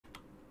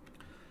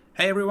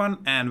Hey everyone,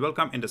 and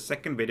welcome in the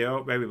second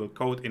video where we will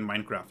code in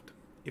Minecraft.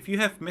 If you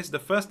have missed the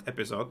first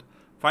episode,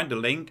 find the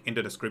link in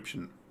the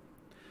description.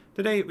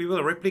 Today we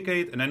will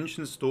replicate an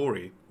ancient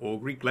story or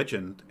Greek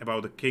legend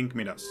about the King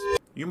Midas.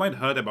 You might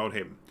heard about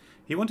him.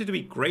 He wanted to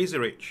be crazy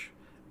rich,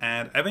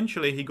 and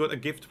eventually he got a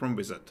gift from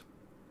wizard.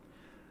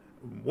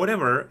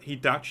 Whatever he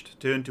touched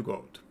turned to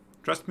gold.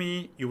 Trust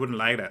me, you wouldn't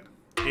like that.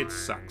 It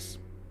sucks.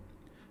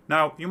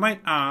 Now you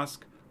might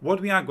ask what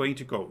we are going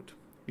to code.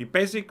 We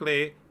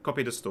basically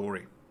copy the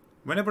story.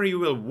 Whenever you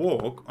will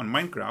walk on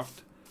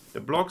Minecraft, the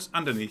blocks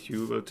underneath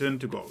you will turn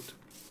to gold.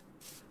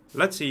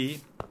 Let's see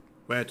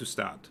where to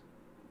start.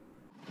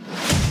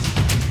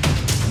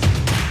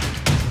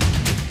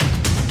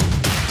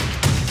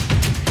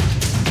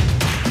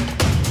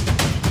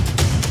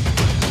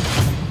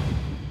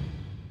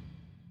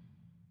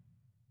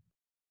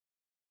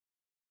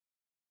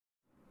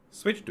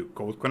 Switch to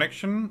code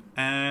connection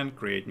and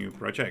create new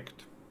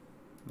project.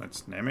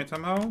 Let's name it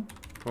somehow.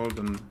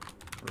 Golden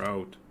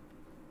Road.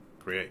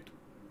 Create.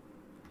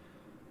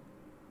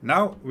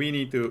 Now we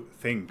need to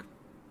think.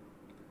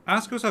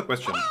 Ask yourself a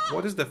question.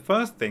 What is the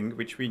first thing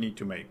which we need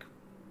to make?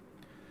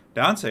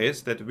 The answer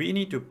is that we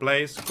need to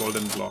place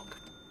golden block.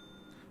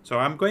 So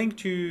I'm going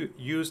to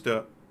use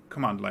the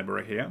command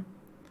library here.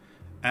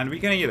 And we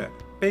can either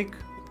pick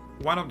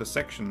one of the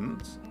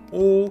sections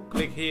or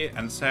click here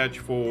and search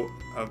for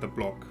the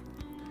block.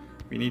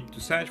 We need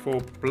to search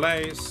for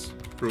place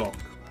block.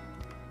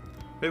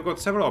 We've got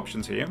several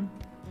options here.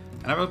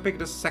 And I will pick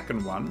the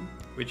second one,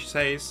 which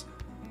says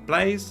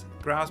place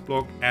grass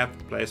block at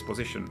place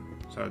position.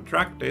 So I'll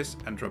drag this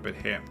and drop it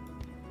here.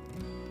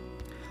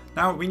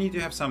 Now we need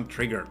to have some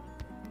trigger.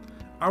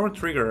 Our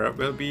trigger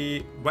will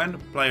be when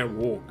player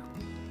walk.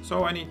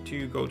 So I need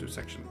to go to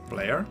section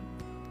player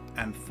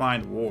and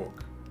find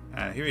walk.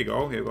 And here we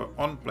go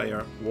on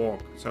player walk.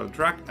 So I'll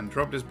drag and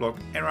drop this block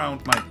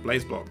around my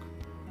place block.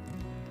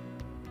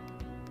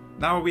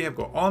 Now we have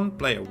got on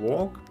player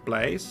walk,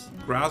 place,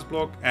 grass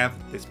block at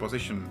this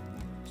position.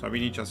 So we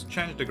need just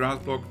change the grass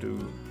block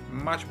to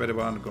much better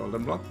one,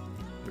 golden block.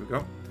 Here we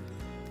go.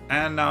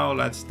 And now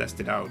let's test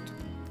it out.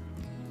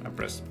 I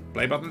press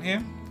play button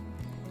here.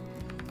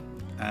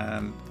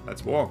 And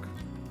let's walk.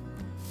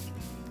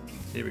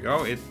 Here we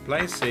go. It's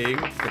placing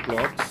the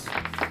blocks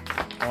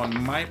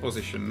on my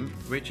position,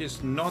 which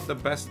is not the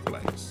best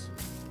place.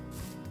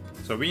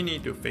 So we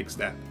need to fix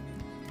that.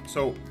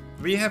 So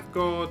we have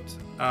got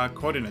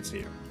coordinates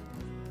here.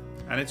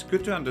 And it's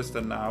good to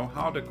understand now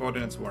how the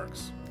coordinates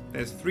works.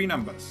 There's three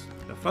numbers.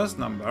 The first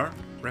number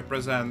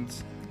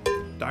represents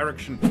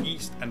direction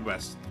east and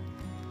west.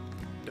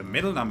 The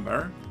middle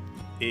number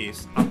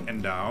is up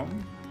and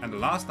down. And the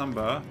last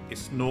number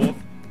is north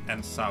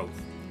and south.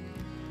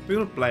 We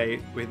will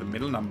play with the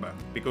middle number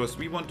because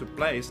we want to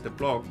place the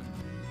block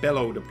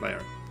below the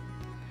player.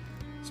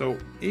 So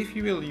if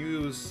you will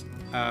use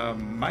a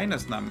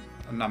minus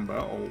number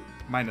or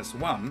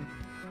 -1,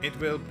 it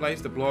will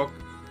place the block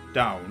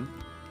down,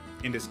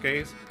 in this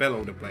case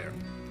below the player.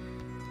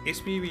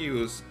 If we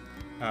use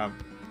a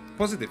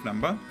positive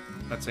number,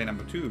 let's say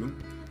number 2,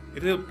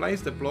 it will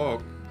place the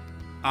block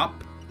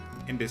up,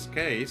 in this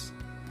case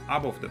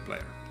above the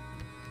player.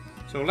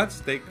 So let's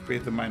stick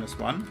with the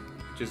 -1,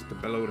 which is the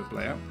below the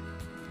player,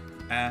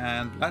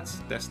 and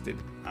let's test it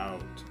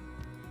out.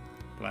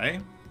 Play.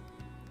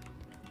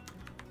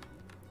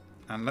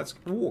 And let's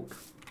walk.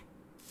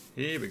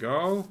 Here we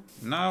go.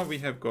 Now we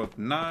have got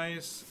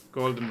nice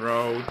golden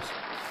road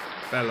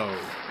below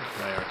the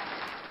player.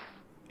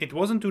 It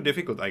wasn't too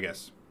difficult, I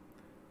guess.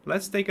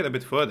 Let's take it a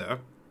bit further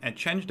and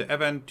change the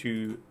event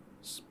to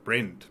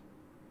sprint.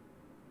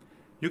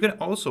 You can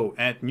also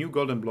add new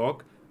golden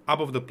block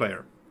above the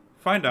player.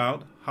 Find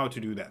out how to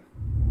do that.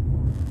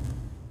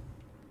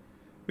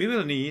 We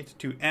will need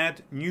to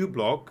add new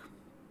block,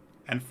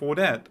 and for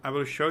that I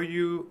will show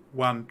you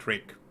one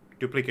trick: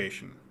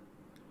 duplication.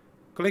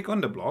 Click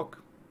on the block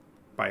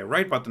by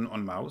right button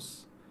on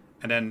mouse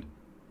and then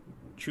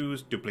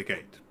choose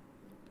duplicate.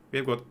 We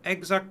have got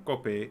exact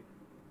copy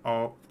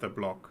of the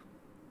block,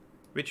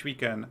 which we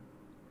can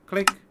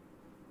click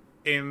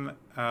in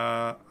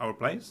our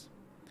place.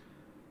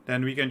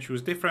 Then we can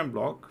choose different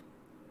block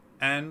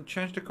and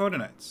change the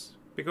coordinates.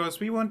 Because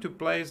we want to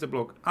place the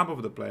block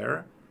above the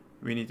player,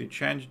 we need to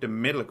change the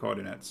middle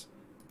coordinates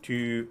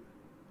to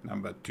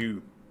number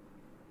 2.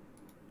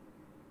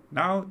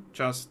 Now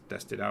just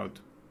test it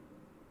out.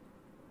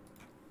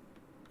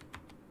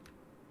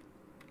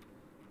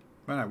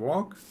 When I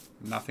walk,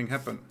 nothing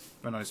happened.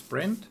 When I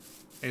sprint,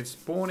 it's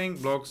spawning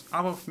blocks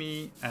above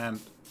me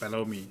and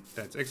below me.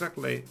 That's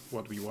exactly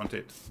what we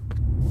wanted.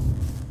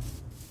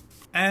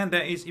 And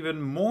there is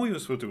even more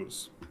useful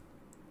tools.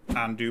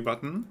 Undo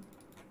button,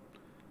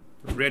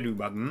 redo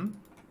button,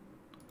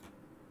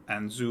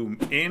 and zoom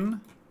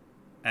in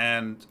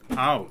and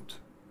out.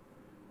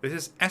 This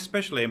is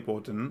especially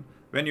important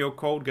when your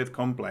code gets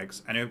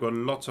complex and you've got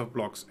lots of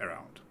blocks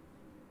around.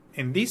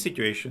 In these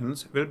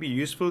situations, it will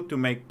be useful to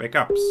make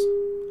backups.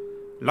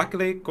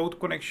 Luckily, Code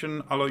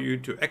Connection allows you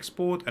to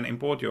export and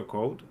import your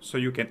code so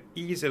you can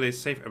easily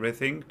save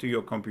everything to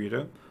your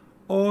computer,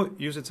 or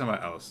use it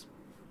somewhere else.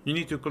 You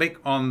need to click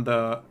on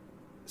the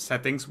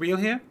settings wheel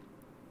here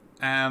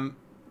and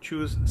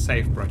choose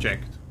Save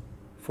Project.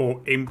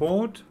 For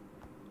import,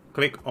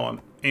 click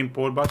on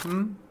Import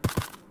button,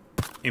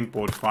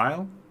 Import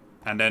File,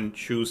 and then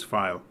choose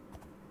File.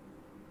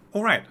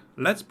 Alright,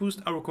 let's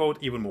boost our code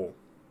even more.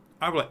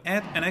 I will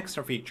add an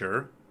extra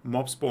feature,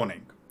 mob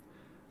spawning.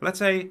 Let's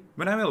say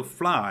when I will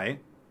fly,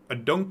 a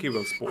donkey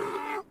will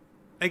spawn.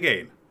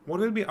 Again, what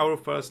will be our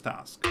first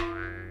task?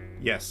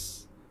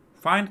 Yes,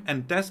 find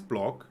and test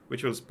block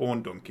which will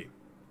spawn donkey.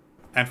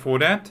 And for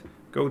that,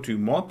 go to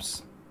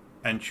mobs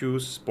and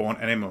choose spawn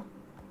animal.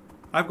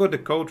 I've got the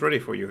code ready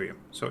for you here,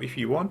 so if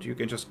you want, you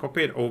can just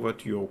copy it over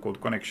to your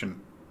code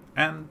connection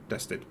and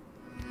test it.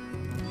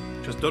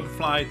 Just don't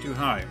fly too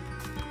high.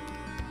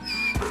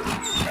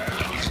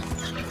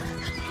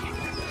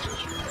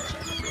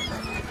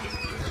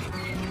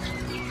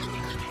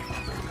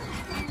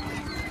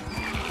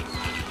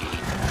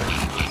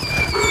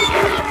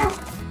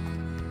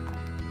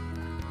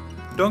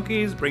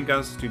 Donkeys bring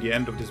us to the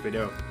end of this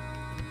video.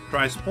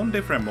 Try spawn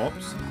different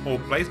mobs or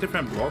place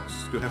different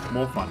blocks to have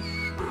more fun.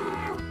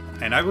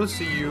 And I will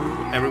see you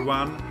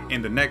everyone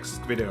in the next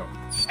video.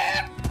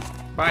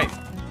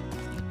 Bye!